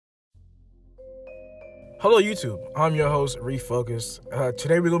Hello YouTube, I'm your host, Refocus.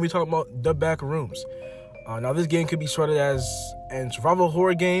 Today we're going to be talking about the Backrooms. Now this game could be sorted as a survival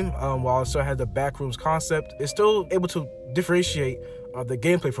horror game, while it still has the Backrooms concept. It's still able to differentiate the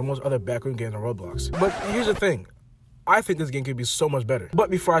gameplay from most other Backroom games on Roblox. But here's the thing, I think this game could be so much better. But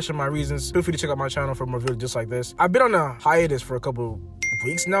before I share my reasons, feel free to check out my channel for more videos just like this. I've been on a hiatus for a couple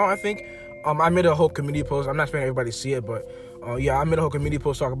weeks now, I think. I made a whole community post. I'm not expecting everybody to see it, but yeah, I made a whole community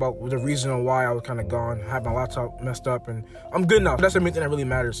post talking about the reason why I was kind of gone. I had my laptop messed up, and I'm good now. That's the main thing that really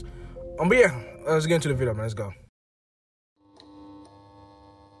matters. But yeah, let's get into the video, man. Let's go.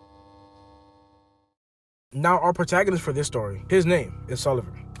 Now, our protagonist for this story, his name is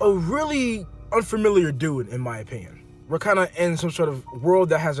Sullivan. A really unfamiliar dude, in my opinion. We're kind of in some sort of world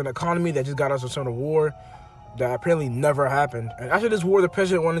that has an economy that just got us a sort of war that apparently never happened. And after this war, the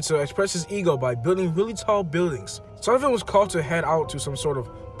president wanted to express his ego by building really tall buildings. Sullivan was called to head out to some sort of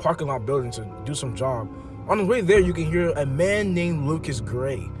parking lot building to do some job. On the way there, you can hear a man named Lucas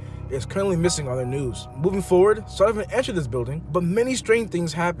Gray is currently missing on the news. Moving forward, Sullivan entered this building, but many strange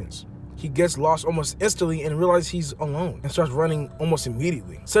things happens. He gets lost almost instantly and realizes he's alone and starts running almost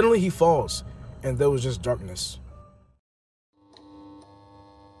immediately. Suddenly he falls, and there was just darkness.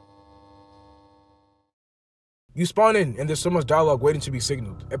 You spawn in, and there's so much dialogue waiting to be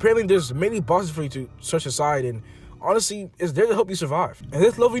signaled. Apparently, there's many bosses for you to search aside, and honestly, it's there to help you survive. In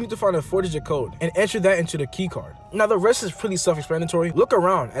this level, you need to find a 4-digit code and enter that into the key card. Now, the rest is pretty self-explanatory. Look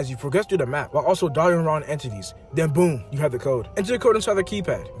around as you progress through the map, while also dodging around entities. Then boom, you have the code. Enter the code inside the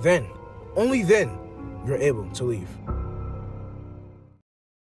keypad. Then, only then, you're able to leave.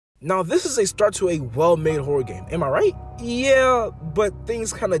 Now, this is a start to a well-made horror game. Am I right? Yeah, but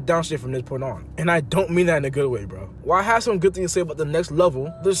things kind of downshift from this point on. And I don't mean that in a good way, bro. While I have some good things to say about the next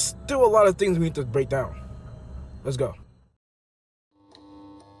level, there's still a lot of things we need to break down. Let's go.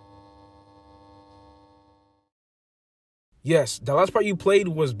 Yes, the last part you played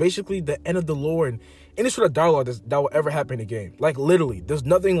was basically the end of the lore and any sort of dialogue that will ever happen in the game. Like, literally, there's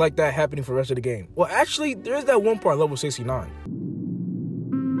nothing like that happening for the rest of the game. Well, actually, there's that one part, level 69.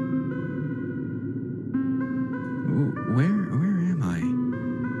 Where am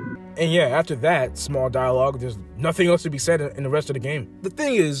I? And yeah, after that small dialogue, there's nothing else to be said in the rest of the game. The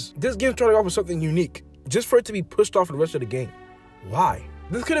thing is, this game started off with something unique, just for it to be pushed off for the rest of the game. Why?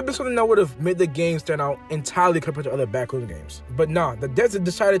 This could have been something that would have made the game stand out entirely compared to other Backroom games. But nah, the devs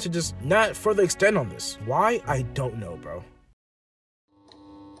decided to just not further extend on this. Why? I don't know, bro.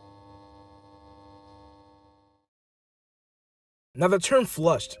 Now, the term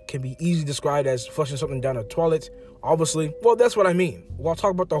flushed can be easily described as flushing something down a toilet. Obviously, well, that's what I mean while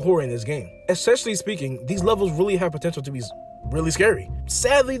talking about the horror in this game. Essentially speaking, these levels really have potential to be really scary.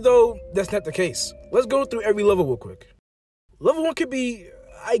 Sadly, though, that's not the case. Let's go through every level real quick. Level 1 could be,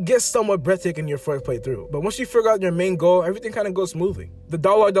 I guess, somewhat breathtaking in your first playthrough, but once you figure out your main goal, everything kind of goes smoothly. The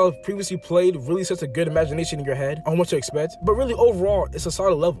dialogue that was previously played really sets a good imagination in your head on what to expect, but really overall, it's a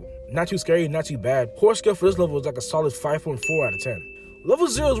solid level. Not too scary, not too bad. Horror scale for this level is like a solid 5.4 out of 10. Level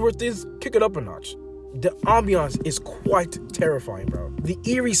 0 is where things kick it up a notch. The ambiance is quite terrifying, bro. The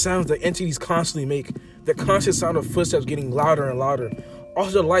eerie sounds that entities constantly make, the constant sound of footsteps getting louder and louder.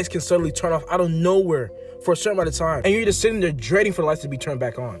 Also, the lights can suddenly turn off out of nowhere for a certain amount of time, and you're just sitting there dreading for the lights to be turned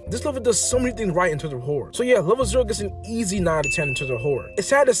back on. This level does so many things right in terms of horror. So yeah, level 0 gets an easy 9 out of 10 in terms of horror. It's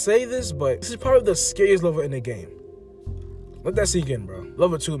sad to say this, but this is probably the scariest level in the game. Let that sink in, bro.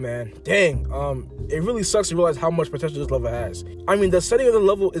 Level 2, man. Dang, it really sucks to realize how much potential this level has. I mean, the setting of the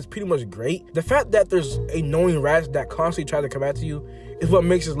level is pretty much great. The fact that there's annoying rats that constantly try to come at you is what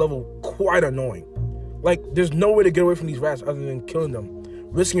makes this level quite annoying. Like, there's no way to get away from these rats other than killing them,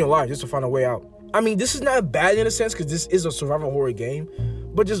 risking your life just to find a way out. I mean, this is not bad in a sense because this is a survival horror game,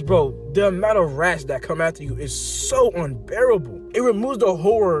 but just, bro, the amount of rats that come after you is so unbearable. It removes the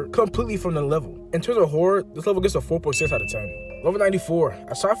horror completely from the level. In terms of horror, this level gets a 4.6 out of 10. Level 94.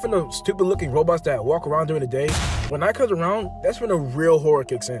 Aside from the stupid looking robots that walk around during the day, when night comes around, that's when the real horror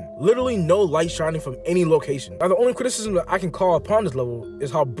kicks in. Literally no light shining from any location. Now, the only criticism that I can call upon this level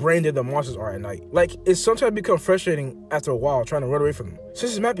is how brain dead the monsters are at night. Like, it sometimes becomes frustrating after a while trying to run away from them.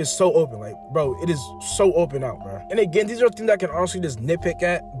 Since this map is so open, like, bro, it is so open out, bro. And again, these are things that I can honestly just nitpick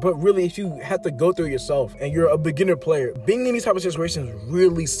at, but really, if you have to go through it yourself and you're a beginner player, being in these type of situations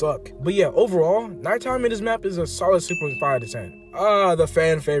really suck. But yeah, overall, nighttime in this map is a solid 6.5 out of 10. The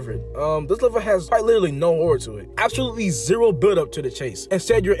fan favorite. This level has quite literally no horror to it. Absolutely zero build up to the chase.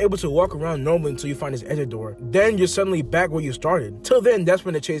 Instead, you're able to walk around normally until you find this exit door. Then you're suddenly back where you started. Till then, that's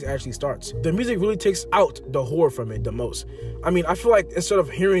when the chase actually starts. The music really takes out the horror from it the most. I mean, I feel like instead of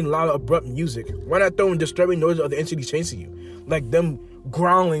hearing loud, abrupt music, why not throw in disturbing noises of the entities chasing you? Like them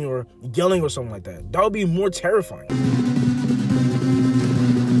growling or yelling or something like that. That would be more terrifying.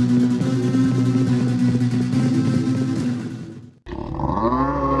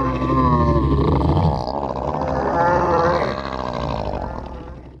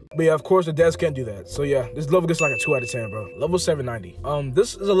 But yeah, of course, the devs can't do that. So yeah, this level gets like a 2 out of 10, bro. Level 790.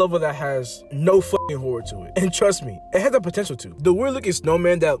 This is a level that has no fucking horror to it. And trust me, it has the potential to. The weird looking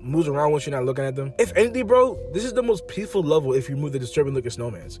snowman that moves around once you're not looking at them. If anything, bro, this is the most peaceful level if you remove the disturbing looking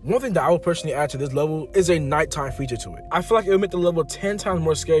snowmans. One thing that I would personally add to this level is a nighttime feature to it. I feel like it would make the level 10 times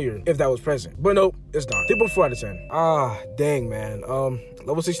more scarier if that was present. But nope, it's not. 3.4 out of 10. Ah, dang, man.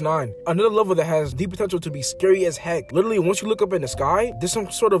 Level 69. Another level that has the potential to be scary as heck. Literally, once you look up in the sky, there's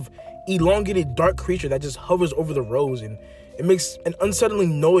some sort of elongated dark creature that just hovers over the roads, and it makes an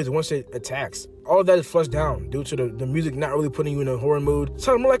unsettling noise once it attacks. All of that is flushed down due to the music not really putting you in a horror mood. It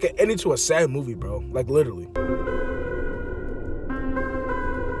sounds more like an ending to a sad movie, bro. Like, literally.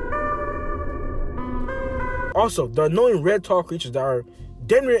 Also, the annoying red tall creatures that are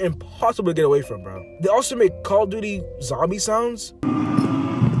damn near impossible to get away from, bro. They also make Call of Duty zombie sounds.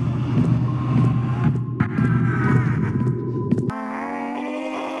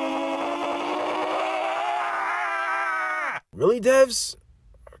 Really, devs?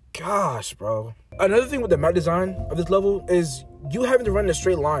 Gosh, bro. Another thing with the map design of this level is you having to run in a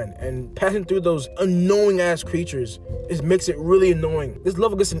straight line, and passing through those annoying ass creatures makes it really annoying. This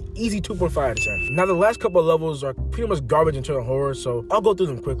level gets an easy 2.5 out of 10. Now the last couple of levels are pretty much garbage in terms of horror, so I'll go through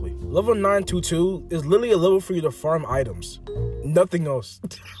them quickly. Level 922 is literally a level for you to farm items. Nothing else.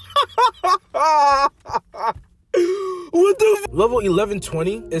 What the Level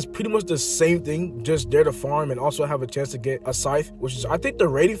 1120 is pretty much the same thing, just there to farm and also have a chance to get a scythe, which is, I think the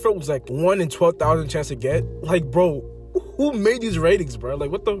rating for it was like 1 in 12,000 chance to get. Like, bro, who made these ratings, bro?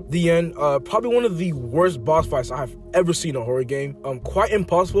 Like, what the end? Probably one of the worst boss fights I've ever seen in a horror game. Quite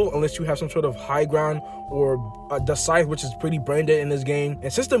impossible unless you have some sort of high ground or the scythe, which is pretty brain dead in this game.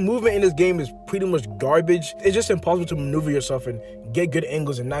 And since the movement in this game is pretty much garbage, it's just impossible to maneuver yourself and get good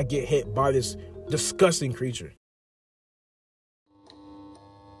angles and not get hit by this disgusting creature.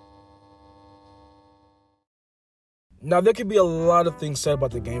 Now, there could be a lot of things said about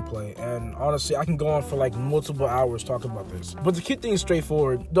the gameplay, and honestly, I can go on for like multiple hours talking about this. But to keep things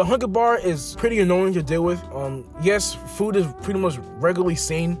straightforward, the hunger bar is pretty annoying to deal with. Yes, food is pretty much regularly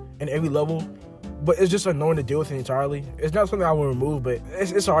seen in every level, but it's just annoying to deal with entirely. It's not something I will remove, but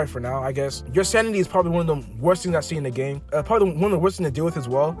it's alright for now, I guess. Your sanity is probably one of the worst things I see in the game. Probably one of the worst things to deal with as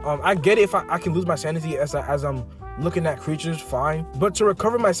well. I get it if I can lose my sanity as I'm looking at creatures, fine. But to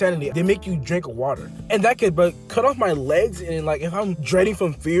recover my sanity, they make you drink water. And that could cut off my legs, and like if I'm dreading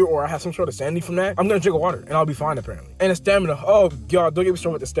from fear or I have some sort of sanity from that, I'm gonna drink water and I'll be fine apparently. And the stamina, oh god, don't get me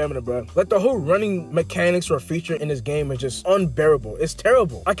started with the stamina, bro. Like the whole running mechanics or feature in this game is just unbearable. It's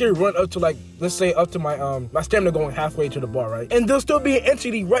terrible. I can run up to like, let's say up to my stamina going halfway to the bar, right? And there'll still be an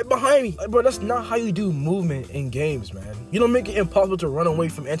entity right behind me. Like, bro, that's not how you do movement in games, man. You don't make it impossible to run away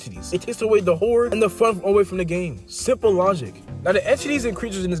from entities. It takes away the horror and the fun away from the game. Simple logic. Now, the entities and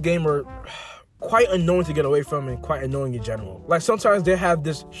creatures in this game are quite annoying to get away from and quite annoying in general. Like sometimes they have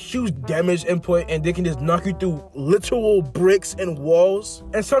this huge damage input and they can just knock you through literal bricks and walls.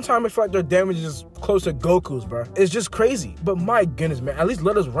 And sometimes I feel like their damage is close to Goku's, bro. It's just crazy. But my goodness, man, at least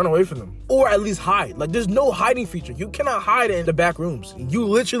let us run away from them. Or at least hide. Like there's no hiding feature. You cannot hide in the back rooms. You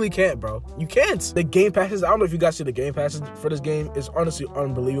literally can't, bro. You can't. The game passes, I don't know if you guys see the game passes for this game. It's honestly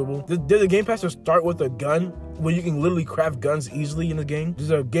unbelievable. There's a game pass to start with a gun where you can literally craft guns easily in the game.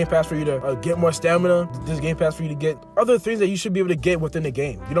 There's a game pass for you to get more stamina. There's a game pass for you to get other things that you should be able to get within the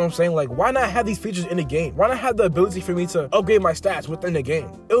game. You know what I'm saying? Like, why not have these features in the game? Why not have the ability for me to upgrade my stats within the game?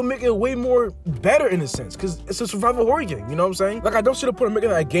 It will make it way more better in a sense, because it's a survival horror game. You know what I'm saying? Like, I don't see the point of making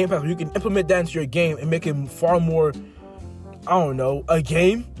that a game pass where you can implement that into your game and make it far more, I don't know, a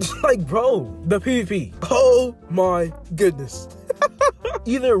game. Like, bro, the PvP. Oh my goodness.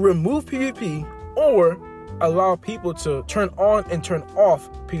 Either remove PvP or allow people to turn on and turn off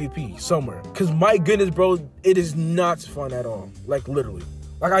PvP somewhere. Because my goodness, bro, it is not fun at all. Like, literally.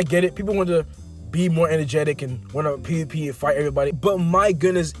 Like, I get it. People want to be more energetic and want to PvP and fight everybody. But my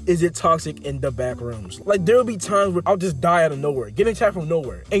goodness, is it toxic in the back rooms. Like, there will be times where I'll just die out of nowhere, get attacked from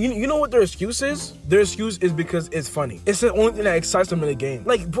nowhere. And you know what their excuse is? Their excuse is because it's funny. It's the only thing that excites them in the game.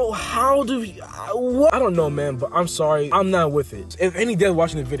 Like, bro, how do you, what? I don't know, man, but I'm sorry. I'm not with it. If any dev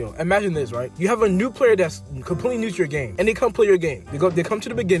watching this video, imagine this, right? You have a new player that's completely new to your game, and they come play your game. They come to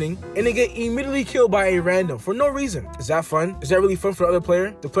the beginning, and they get immediately killed by a random for no reason. Is that fun? Is that really fun for the other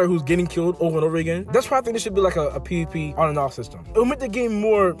player? The player who's getting killed over and over again? That's why I think this should be like a PvP on and off system. It'll make the game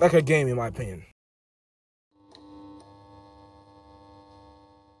more like a game, in my opinion.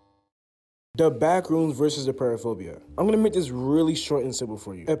 The Backrooms VS Apeirophobia. I'm gonna make this really short and simple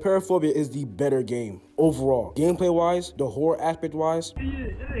for you. Apeirophobia is the better game overall. Gameplay-wise, the horror aspect-wise.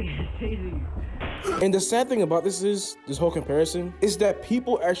 And the sad thing about this whole comparison is that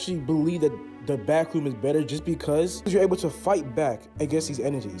people actually believe that the Backroom is better just because you're able to fight back against these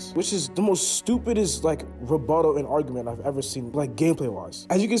entities, which is the most stupidest like rebuttal and argument I've ever seen, like gameplay wise.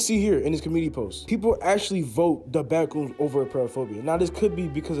 As you can see here in this community post, people actually vote the Backrooms over Apeirophobia. Now this could be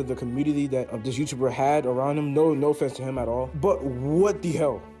because of the community that this YouTuber had around him. No offense to him at all, but what the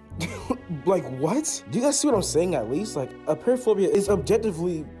hell? Like, what? Do you guys see what I'm saying at least? Like, Apeirophobia is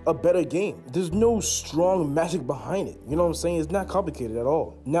objectively a better game. There's no strong magic behind it. You know what I'm saying? It's not complicated at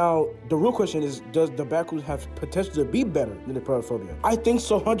all. Now, the real question is, does the Backrooms have potential to be better than Apeirophobia? I think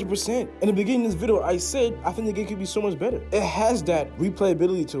so, 100%. In the beginning of this video, I said, I think the game could be so much better. It has that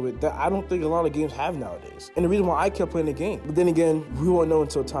replayability to it that I don't think a lot of games have nowadays. And the reason why I kept playing the game. But then again, we won't know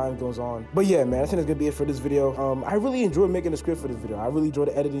until time goes on. But yeah, man, I think that's gonna be it for this video. I really enjoyed making the script for this video. I really enjoyed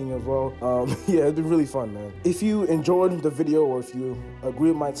the editing as well. Yeah, it's been really fun, man. If you enjoyed the video, or if you agree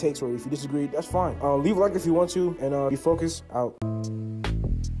with my takes, or if you disagree, that's fine. Leave a like if you want to, and be focused. Out.